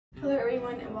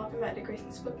everyone, and welcome back to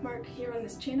Grayson's Bookmark. Here on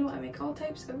this channel I make all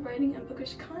types of writing and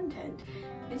bookish content,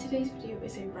 and today's video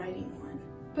is a writing one.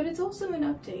 But it's also an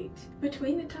update.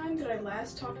 Between the time that I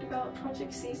last talked about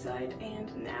Project Seaside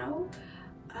and now,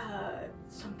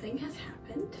 something has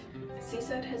happened.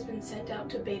 Seaside has been sent out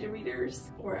to beta readers,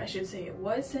 or I should say it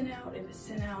was sent out. It was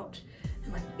sent out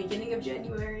in like the beginning of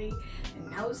January,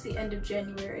 and now it's the end of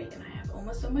January, and I have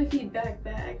almost all my feedback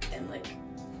back, and like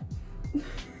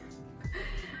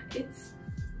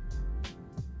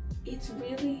it's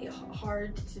really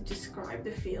hard to describe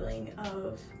the feeling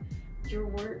of your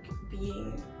work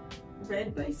being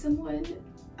read by someone,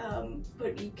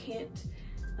 but you can't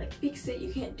like fix it,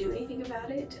 you can't do anything about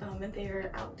it, and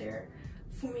they're out there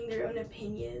forming their own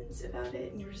opinions about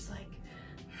it, and you're just like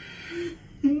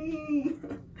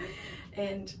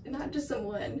and not just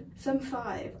someone, some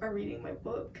 5 are reading my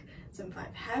book, some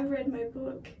 5 have read my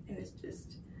book, and it's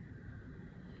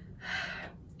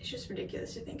just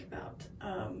ridiculous to think about.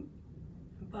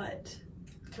 But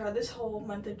throughout this whole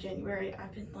month of January,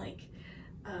 I've been like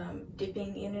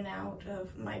dipping in and out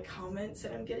of my comments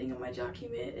that I'm getting on my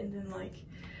document, and then like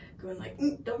going like,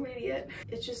 don't read it yet.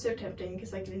 It's just so tempting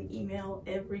because I get an email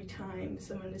every time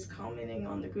someone is commenting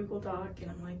on the Google Doc, and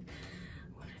I'm like,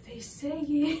 what are they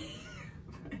saying?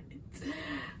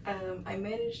 I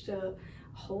managed to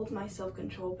hold my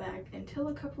self-control back until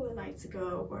a couple of nights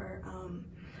ago, where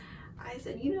I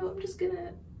said, you know, I'm just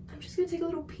gonna take a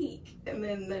little peek, and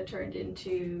then that turned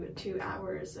into 2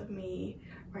 hours of me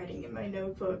writing in my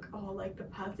notebook all like the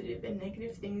positive and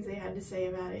negative things they had to say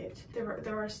about it.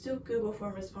 There are still Google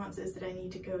form responses that I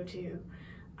need to go to,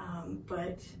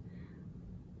 but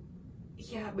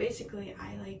yeah, basically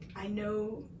I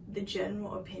know the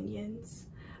general opinions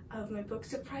of my book.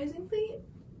 Surprisingly,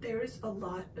 there's a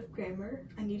lot of grammar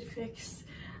I need to fix,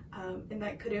 and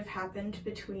that could have happened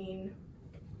between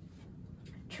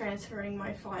transferring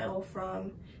my file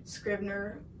from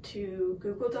Scrivener to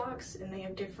Google Docs, and they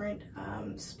have different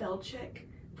spell check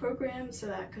programs, so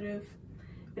that could have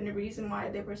been a reason why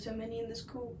there were so many in this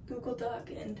Google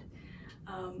Doc, and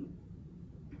I'm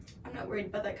not worried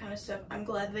about that kind of stuff. I'm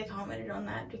glad they commented on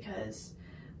that, because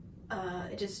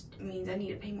it just means I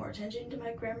need to pay more attention to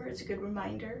my grammar. It's a good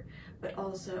reminder, but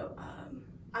also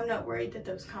I'm not worried that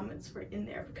those comments were in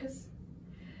there, because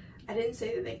I didn't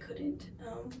say that they couldn't.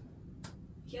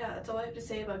 Yeah, that's all I have to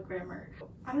say about grammar.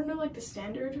 I don't know like the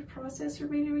standard process for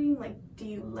beta reading. Like, do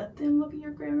you let them look at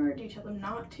your grammar? Do you tell them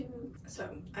not to?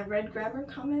 So I read grammar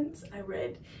comments, I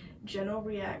read general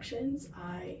reactions.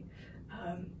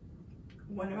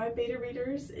 One of my beta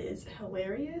readers is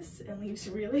hilarious and leaves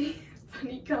really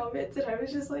funny comments, and I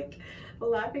was just like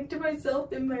laughing to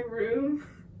myself in my room,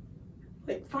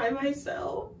 like by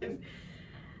myself, and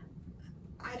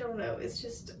I don't know, it's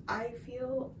just, I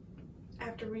feel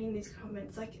after reading these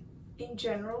comments, like in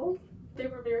general, they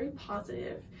were very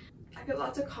positive. I got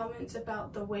lots of comments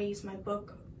about the ways my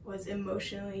book was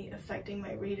emotionally affecting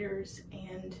my readers,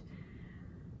 and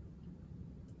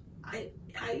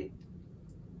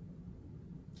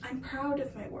I'm proud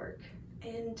of my work,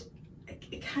 and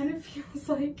it kind of feels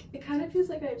like I have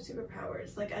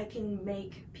superpowers. Like, I can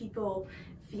make people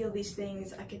feel these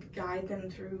things. I could guide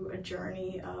them through a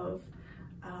journey of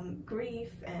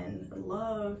grief and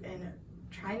love and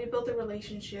trying to build a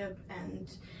relationship,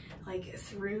 and like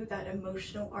through that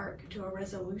emotional arc to a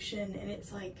resolution. And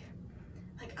it's like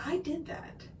I did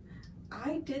that.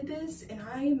 I did this, and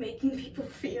I'm making people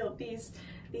feel these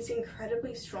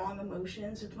incredibly strong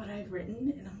emotions with what I've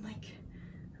written, and I'm like,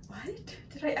 what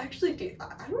did I actually do?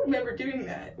 I don't remember doing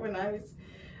that when I was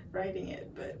writing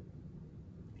it, but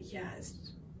yeah,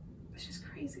 it's just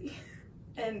crazy.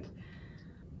 And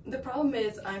the problem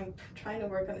is I'm trying to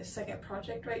work on this second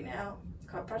project right now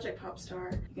called Project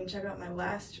Popstar. You can check out my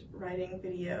last writing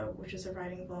video, which is a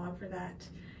writing vlog for that,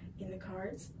 in the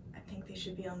cards. I think they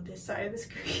should be on this side of the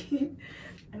screen.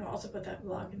 And I'll also put that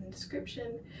vlog in the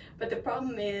description. But the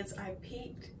problem is I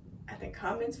peeked at the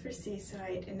comments for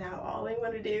Seaside, and now all I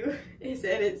want to do is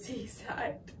edit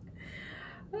Seaside.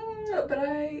 But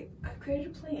I've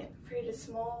created a plan. I've created a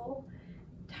small,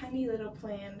 tiny little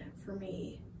plan for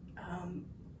me,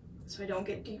 so I don't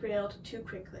get derailed too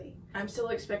quickly. I'm still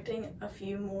expecting a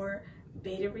few more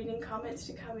beta reading comments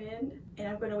to come in, and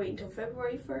I'm going to wait until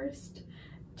February 1st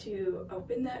to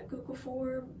open that Google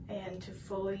form and to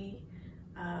fully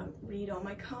read all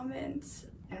my comments.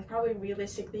 And I'm probably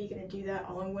realistically going to do that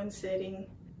all in one sitting.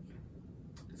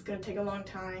 It's going to take a long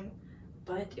time,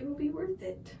 but it will be worth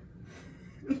it.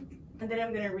 And then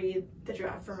I'm going to read the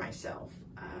draft for myself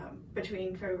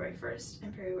between February 1st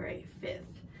and February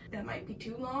 5th. That might be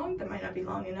too long, that might not be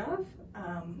long enough.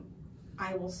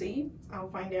 I will see, I'll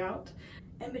find out.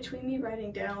 And between me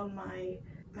writing down my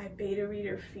beta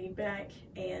reader feedback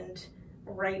and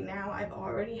right now, I've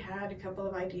already had a couple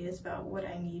of ideas about what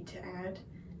I need to add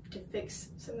to fix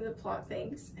some of the plot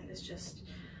things, and it's just,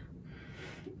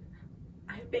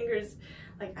 my fingers,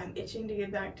 like, I'm itching to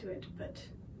get back to it, but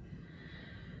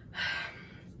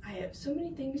I have so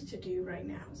many things to do right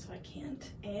now, so I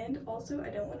can't. And also, I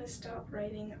don't want to stop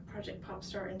writing Project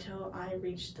Popstar until I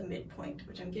reach the midpoint,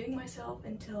 which I'm giving myself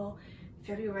until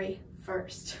February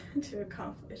 1st to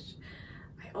accomplish.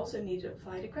 I also need to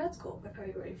apply to grad school by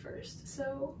February 1st,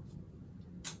 so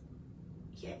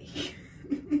yay.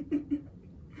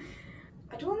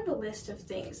 I don't have a list of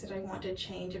things that I want to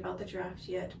change about the draft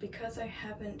yet because I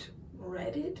haven't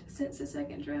read it since the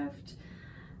second draft.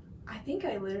 I think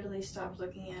I literally stopped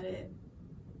looking at it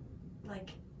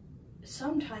like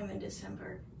sometime in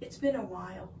December. It's been a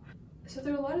while. So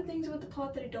there are a lot of things about the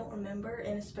plot that I don't remember,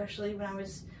 and especially when I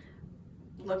was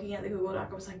looking at the Google Doc,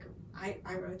 I was like,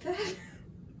 I wrote that.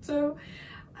 So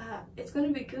it's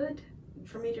gonna be good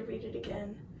for me to read it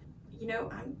again. You know,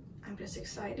 I'm just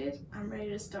excited. I'm ready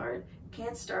to start.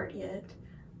 Can't start yet.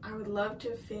 I would love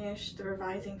to finish the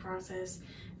revising process,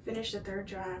 finish the third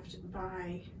draft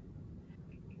by,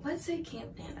 let's say,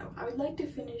 Camp Nano. I would like to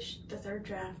finish the third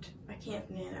draft by Camp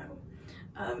Nano.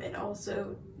 And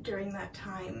also during that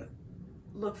time,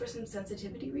 look for some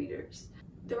sensitivity readers.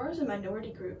 There are some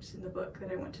minority groups in the book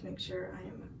that I want to make sure I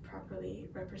am properly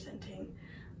representing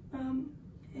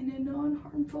in a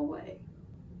non-harmful way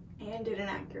and in an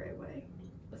accurate way.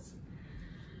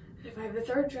 If I have the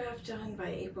third draft done by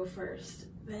April 1st,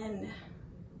 then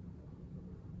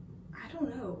I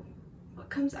don't know what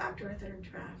comes after a third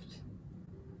draft.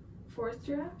 Fourth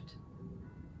draft?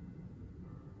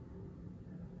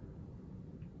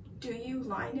 Do you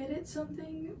line edit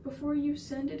something before you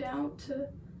send it out to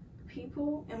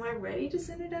people? Am I ready to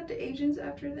send it out to agents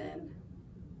after then?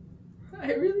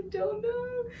 I really don't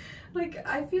know. Like,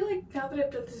 I feel like now that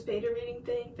I've done this beta reading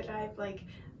thing that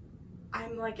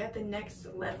I'm like at the next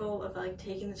level of like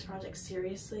taking this project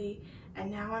seriously, and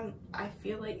now I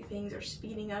feel like things are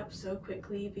speeding up so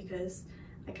quickly because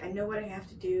like I know what I have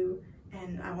to do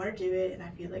and I want to do it, and I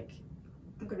feel like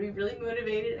I'm going to be really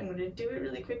motivated. I'm going to do it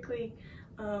really quickly,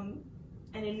 and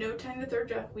in no time the third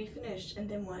draft will be finished, and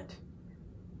then what?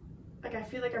 Like, I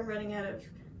feel like I'm running out of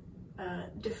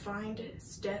defined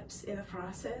steps in the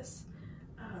process,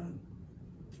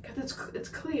 because it's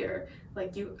clear,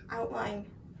 like you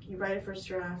outline, you write a first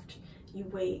draft, you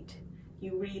wait,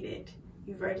 you read it,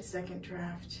 you write a second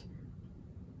draft,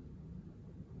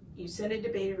 you send it to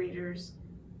beta readers,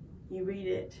 you read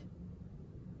it,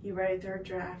 you write a third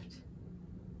draft,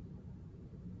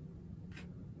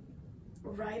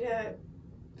 write a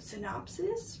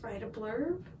synopsis, write a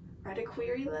blurb, write a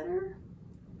query letter.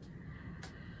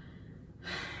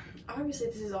 Obviously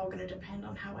this is all going to depend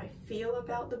on how I feel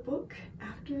about the book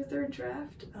after the third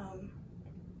draft.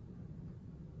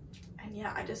 And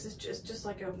yeah, it's just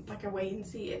like a wait and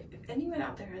see. If anyone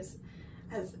out there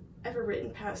has ever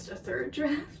written past a third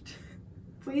draft,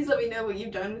 please let me know what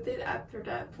you've done with it after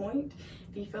that point.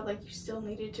 If you felt like you still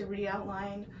needed to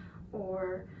re-outline,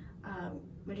 or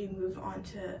would you move on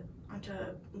onto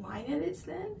line edits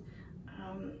then?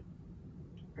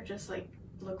 Or just like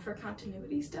look for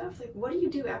continuity stuff? Like, what do you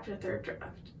do after the third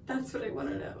draft? That's what I want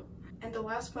to know. And the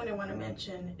last point I want to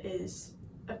mention is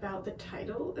about the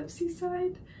title of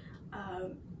Seaside.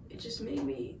 It just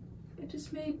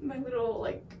made my little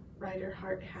like writer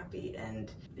heart happy, and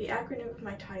the acronym of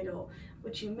my title,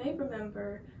 which you may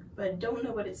remember but don't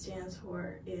know what it stands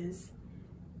for, is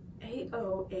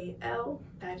AOAL.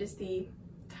 That is the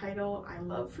title I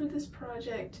love for this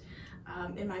project,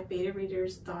 and my beta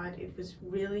readers thought it was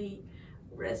really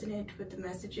resonant with the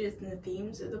messages and the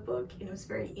themes of the book, and it was a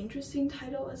very interesting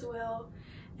title as well,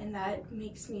 and that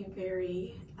makes me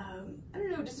very I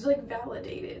don't know, just like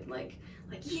validated, like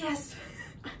yes,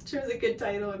 I chose a good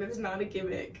title and it's not a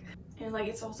gimmick. And like,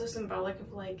 it's also symbolic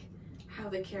of like how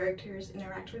the characters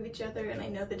interact with each other, and I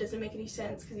know that doesn't make any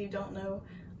sense because you don't know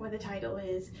what the title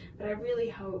is, but I really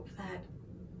hope that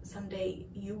someday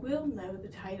you will know the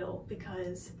title,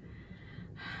 because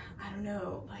I don't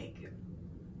know, like,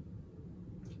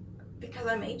 because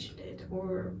I'm agented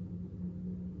or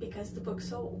because the book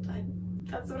sold.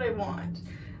 That's what I want,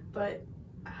 but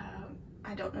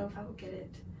I don't know if I will get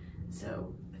it.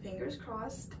 So fingers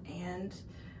crossed, and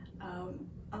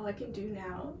all I can do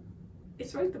now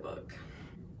is write the book.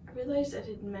 I realized I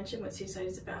didn't mention what Seaside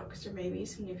is about because there may be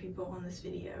some new people on this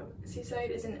video. Seaside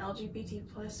is an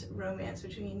LGBT+ romance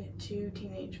between two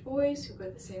teenage boys who go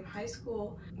to the same high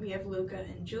school. We have Luca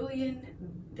and Julian.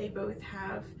 They both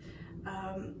have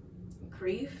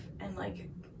grief and like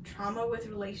trauma with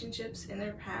relationships in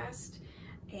their past,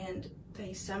 and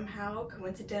they somehow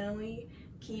coincidentally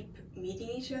keep meeting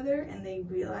each other, and they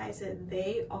realize that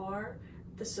they are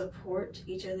the support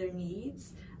each other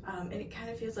needs, and it kind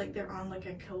of feels like they're on like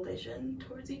a collision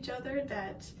towards each other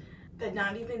that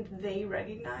not even they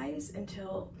recognize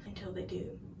until they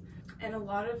do. And a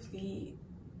lot of the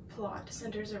plot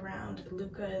centers around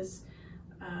Luca's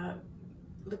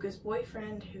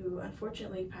boyfriend, who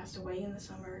unfortunately passed away in the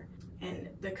summer, and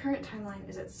the current timeline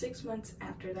is at 6 months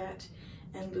after that,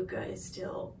 and Luca is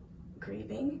still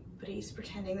grieving, but he's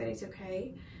pretending that he's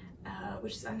okay,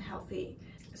 which is unhealthy.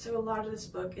 So a lot of this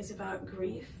book is about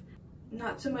grief,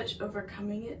 not so much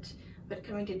overcoming it, but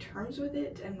coming to terms with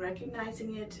it and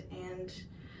recognizing it, and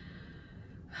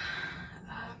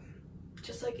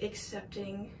just like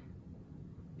accepting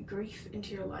grief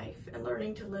into your life and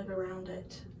learning to live around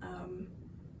it.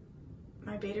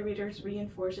 My beta readers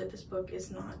reinforce that this book is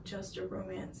not just a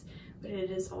romance, but it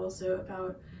is also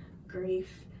about grief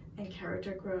and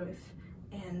character growth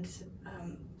and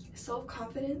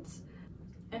self-confidence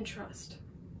and trust.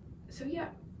 So yeah,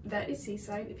 that is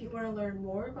Seaside. If you want to learn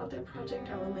more about their project,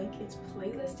 I will link its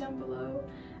playlist down below,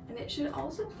 and it should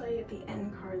also play at the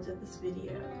end cards of this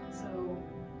video, so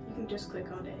you can just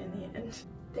click on it in the end.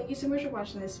 Thank you so much for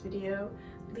watching this video.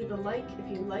 Leave a like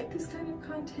if you like this kind of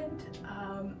content.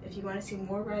 If you want to see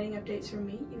more writing updates from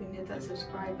me, you can hit that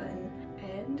subscribe button,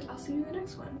 and I'll see you in the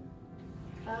next one.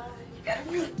 Bye. Gotta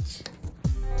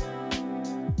reach.